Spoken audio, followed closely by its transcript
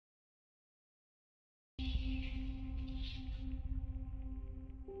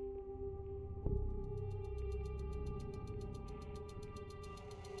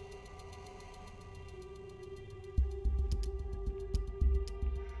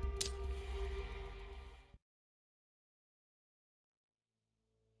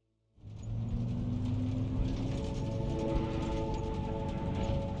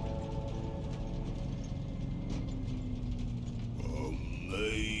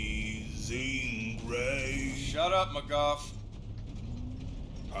Shut up, McGough.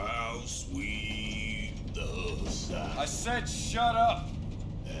 How sweet the sound. I said shut up.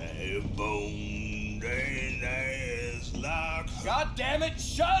 Boned and ass like. God damn it,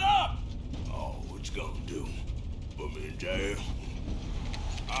 shut up! Oh, what you gonna do? Put me in jail?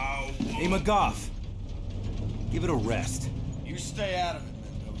 Hey, McGough. Give it a rest. You stay out of it,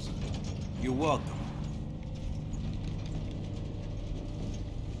 Mendoza. You're welcome.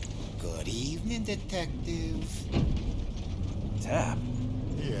 Good evening, Detective. Tap.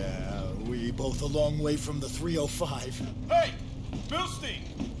 Yeah, we both a long way from the 305. Hey! Milstein!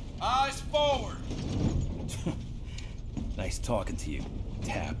 Eyes forward! Nice talking to you,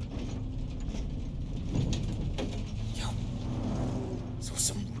 Tap. Yo. So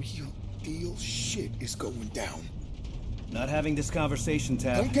some real deal shit is going down. Not having this conversation,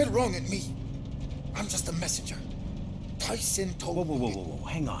 Tap. Don't get wrong at me. I'm just a messenger. Tyson told me... Whoa,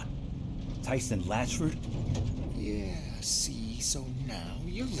 hang on. Tyson Latchford? Yeah, see, so now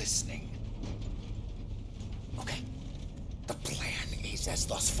you're listening. Okay. The plan is as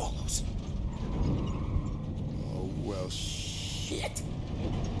thus follows. Oh, well, shit.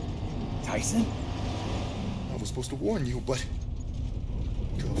 Tyson? I was supposed to warn you, but...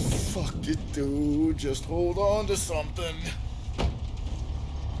 Oh, fuck it, dude. Just hold on to something.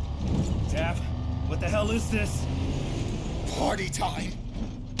 Tap, what the hell is this? Party time.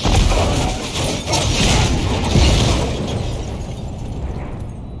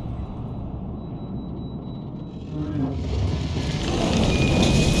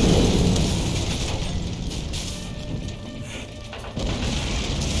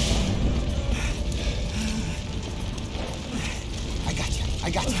 I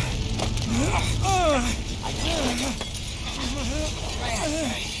got you.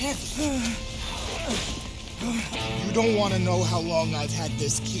 You don't want to know how long I've had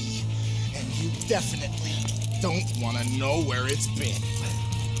this key, and you definitely don't want to know where it's been.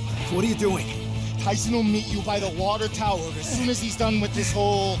 What are you doing? Tyson will meet you by the water tower as soon as he's done with this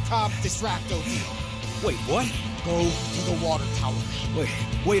whole cop distracto deal. Wait, what? Go to the water tower.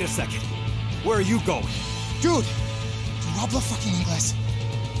 Wait a second. Where are you going? Dude, you habla fucking English.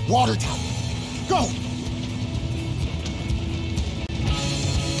 Water tower. Go!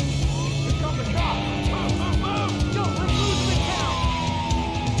 Here come the cops! Move! Yo, we're losing the town!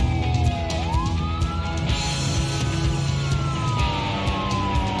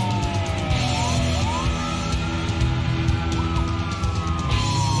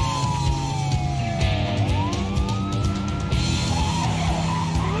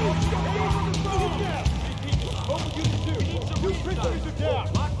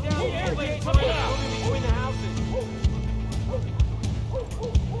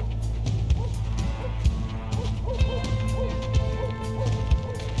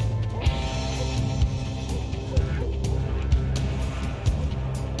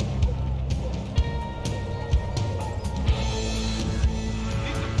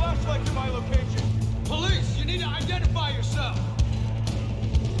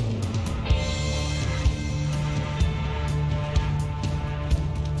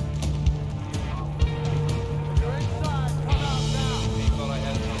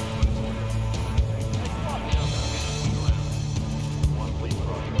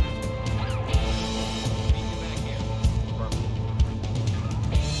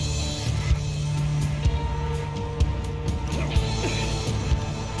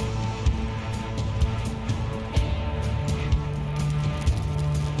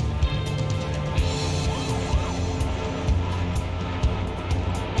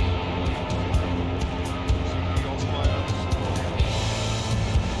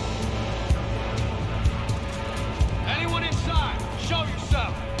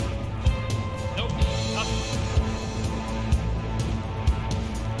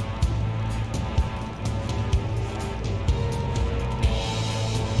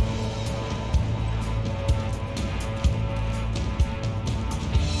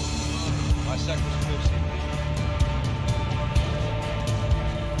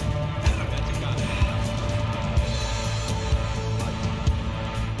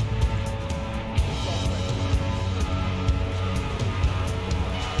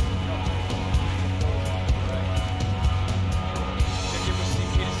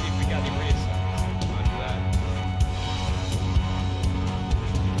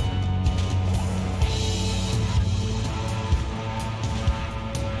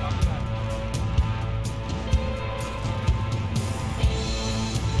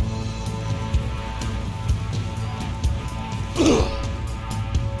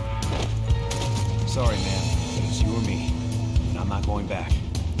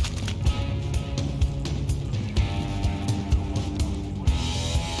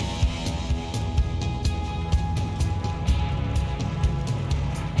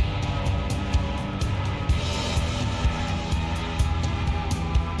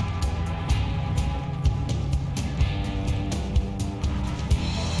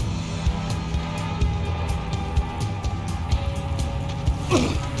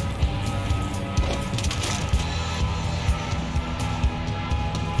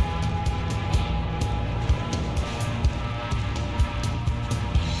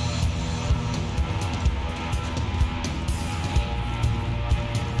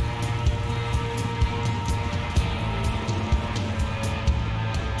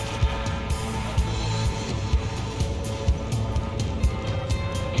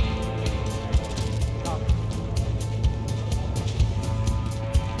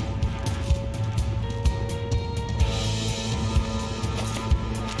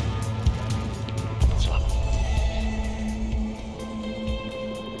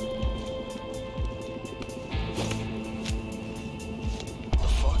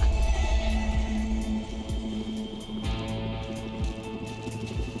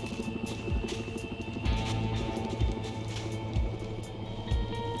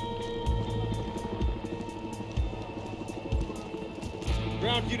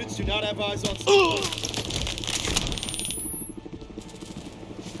 Our units do not have eyes on...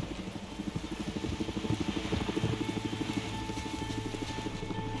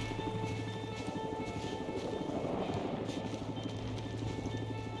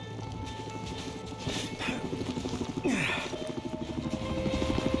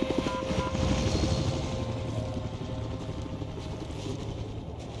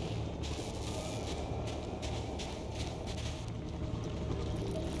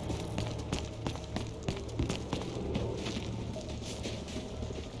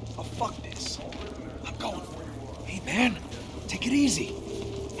 Man, take it easy.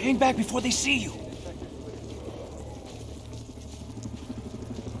 Hang back before they see you.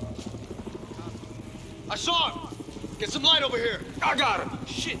 I saw him! Get some light over here! I got him!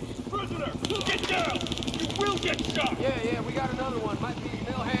 Shit! Prisoner! Get down! You will get shot! Yeah, we got another one. Might be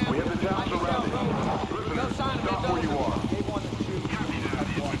Milham. We have the town surrounded. No sign of Stop where you Mendoza. are. Gave one to shoot.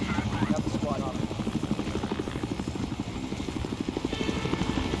 Got the squad on it.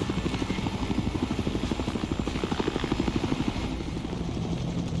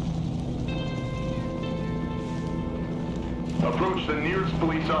 Approach the nearest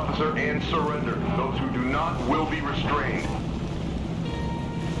police officer and surrender. Those who do not will be restrained.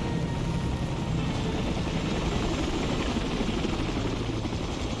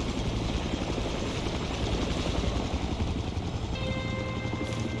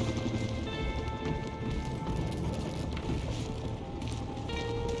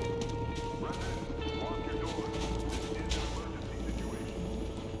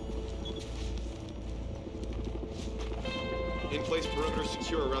 In-place perimeter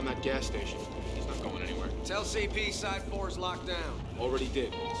secure around that gas station. He's not going anywhere. Tell CP Side 4's locked down. Already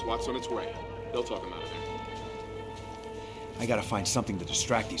did. SWAT's on its way. They'll talk him out of there. I gotta find something to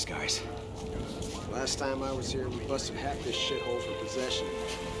distract these guys. Last time I was here, we busted half this shithole for possession.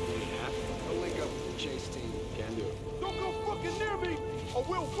 Go link up with the chase team. Can do it. Don't go fucking near me, or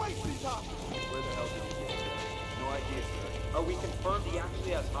we'll waste these hostages. Where the hell did you get that? No idea, sir. Are we confirmed he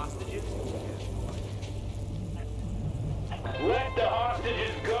actually has hostages? Let the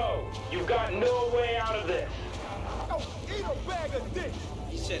hostages go. You've got no way out of this. Oh, eat a bag of dicks.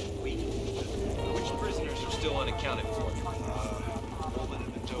 He said we. Which prisoners are still unaccounted for? Roland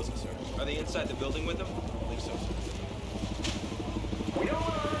and Mendoza, sir. Are they inside the building with him? I believe so, sir. We don't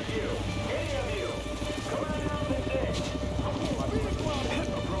want to hurt you. Any of you. Come on out this day.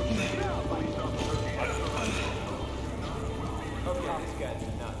 Okay, these guys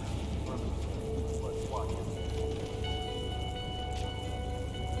are nuts. Let's watch him.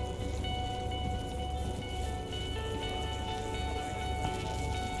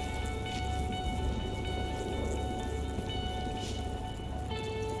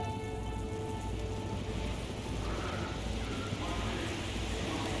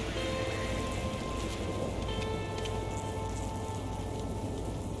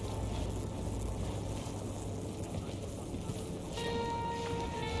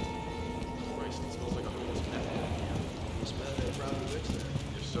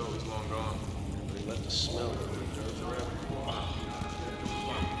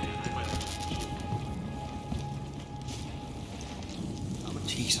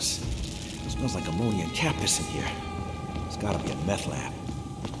 Jesus. Smells like ammonia and cactus in here. It's gotta be a meth lab.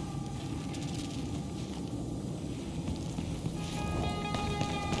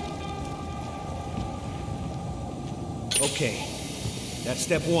 Okay. That's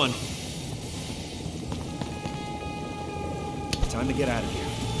step one. Time to get out of here.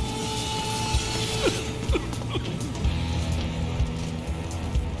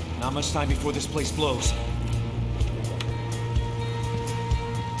 Not much time before this place blows.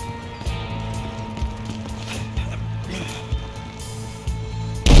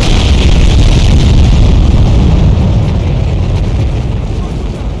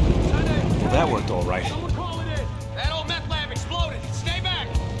 That worked all right. Someone call it in! That old meth lab exploded! Stay back!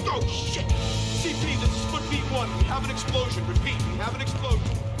 Oh, shit! CP, this is Foot Beat 1. We have an explosion. Repeat, we have an explosion.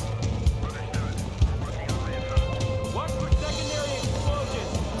 Watch for secondary explosions.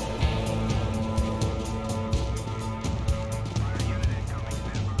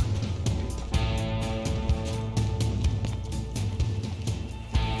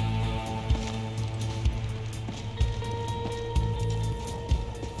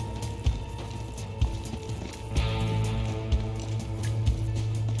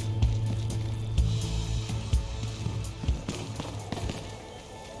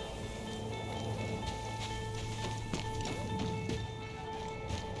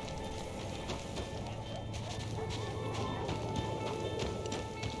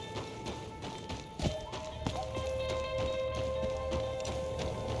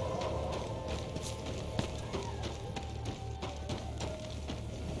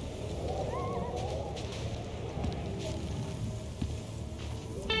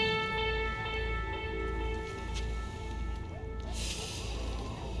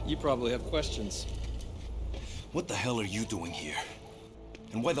 You probably have questions. What the hell are you doing here?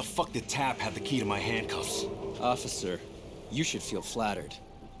 And why the fuck did Tap have the key to my handcuffs? Officer, you should feel flattered.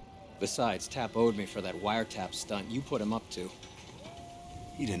 Besides, Tap owed me for that wiretap stunt you put him up to.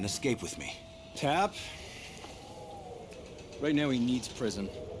 He didn't escape with me. Tap? Right now he needs prison.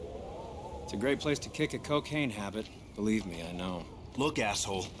 It's a great place to kick a cocaine habit. Believe me, I know. Look,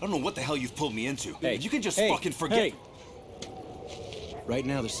 asshole, I don't know what the hell you've pulled me into. Hey, you can just fucking forget. Hey. Right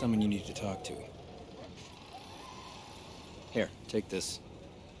now there's someone you need to talk to. Here, take this.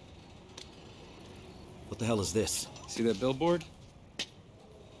 What the hell is this? See that billboard?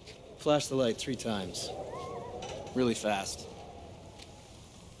 Flash the light 3 times. Really fast.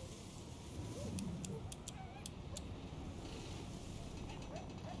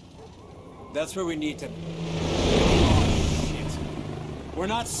 That's where we need to... Oh, shit. We're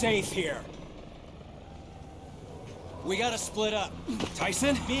not safe here. We gotta split up.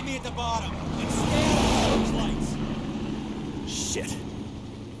 Tyson? Meet me at the bottom and stay on those lights. Shit.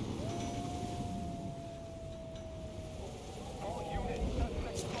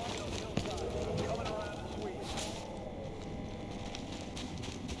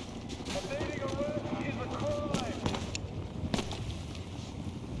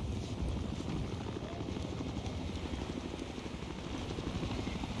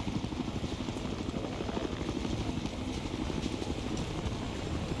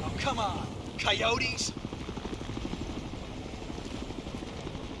 Come on, coyotes!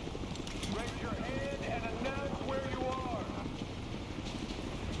 Raise your hand and announce where you are.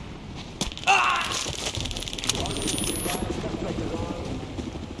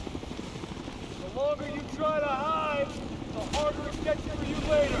 The longer you try to hide, the harder it gets for you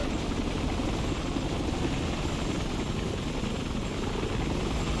later.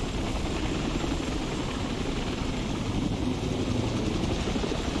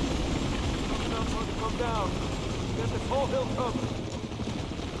 Come down. Get this whole hill covered.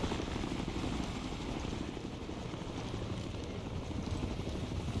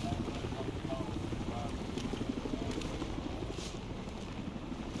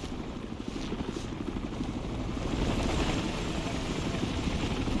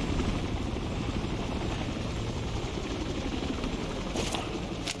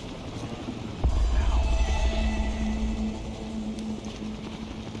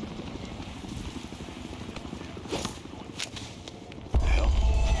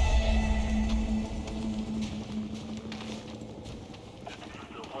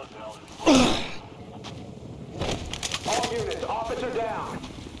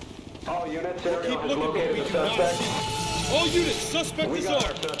 All units, area has located the suspect. All units, suspect is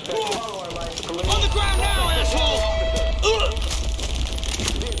armed. On the ground now, asshole!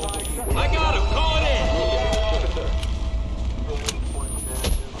 I got him, call it in!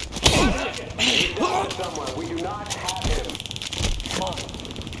 He's down somewhere. We do not have him. Come on.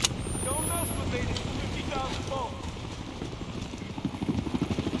 Don't mess with me. 50,000 volts.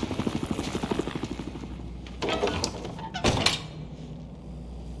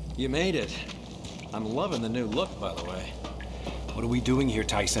 You made it. I'm loving the new look, by the way. What are we doing here,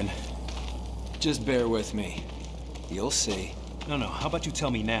 Tyson? Just bear with me. You'll see. No, how about you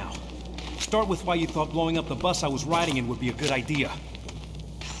tell me now? Start with why you thought blowing up the bus I was riding in would be a good idea.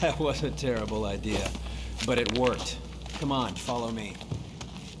 That was a terrible idea, but it worked. Come on, follow me.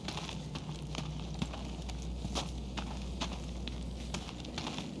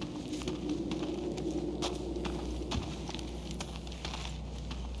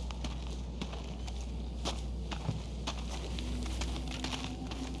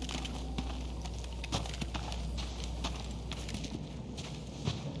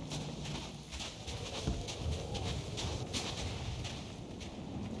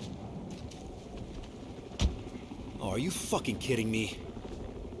 Are you fucking kidding me?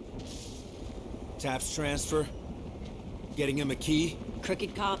 Tap's transfer? Getting him a key?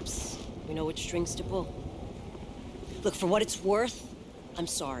 Crooked cops. We know which strings to pull. Look, for what it's worth, I'm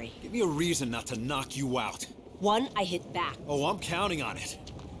sorry. Give me a reason not to knock you out. 1, I hit back. Oh, I'm counting on it.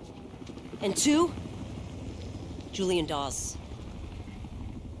 And 2, Julian Dawes.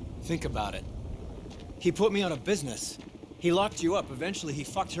 Think about it. He put me out of business. He locked you up. Eventually, he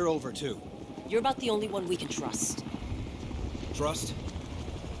fucked her over, too. You're about the only one we can trust. Trust?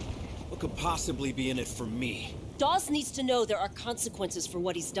 What could possibly be in it for me? Dawes needs to know there are consequences for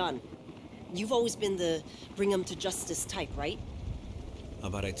what he's done. You've always been the bring him to justice type, right? How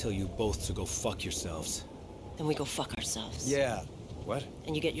about I tell you both to go fuck yourselves? Then we go fuck ourselves. Yeah. What?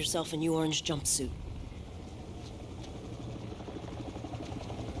 And you get yourself a new orange jumpsuit.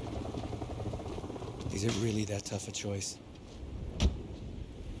 Is it really that tough a choice?